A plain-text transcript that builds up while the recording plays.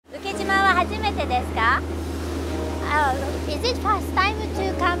初めてですか？Is it first time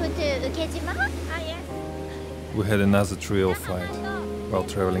to come to 請島? Yes. We had another trio fight while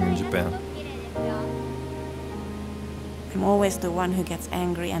traveling in Japan. I'm always the one who gets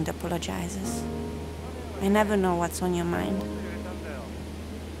angry and apologizes. I never know what's on your mind.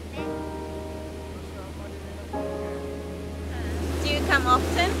 Do you come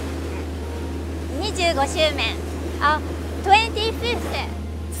often? 25周年。25th.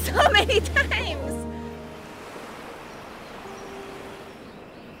 So many times!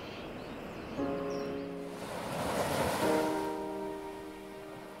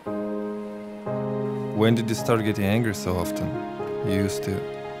 When did you start getting angry so often? You used to.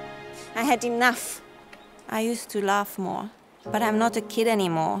 I had enough. I used to laugh more, but I'm not a kid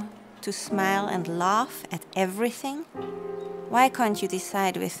anymore. To smile and laugh at everything? Why can't you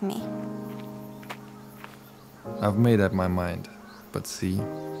decide with me? I've made up my mind, but see,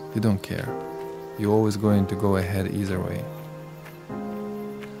 you don't care. You're always going to go ahead either way.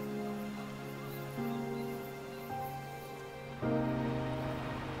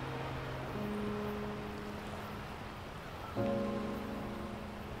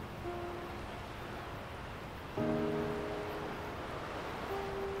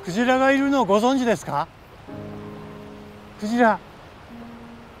 Kujira がいるのをご存知ですか？クジラ。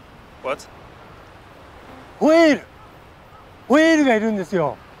What? ホエール。ホエールがいるんです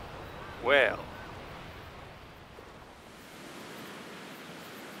よ。Whale.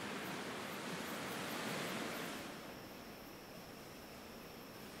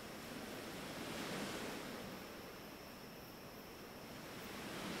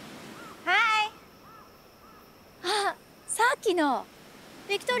 Hi. さっきの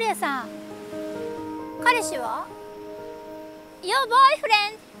ビクトリアさん、彼氏は？ Your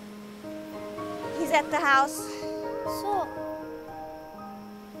boyfriend? He's at the house. そう。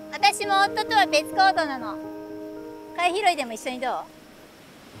私も夫とは別行動なの。貝拾いでも一緒にど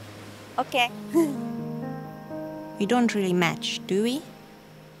う？ Okay. We don't really match, do we?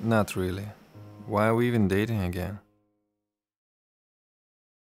 Not really. Why are we even dating again?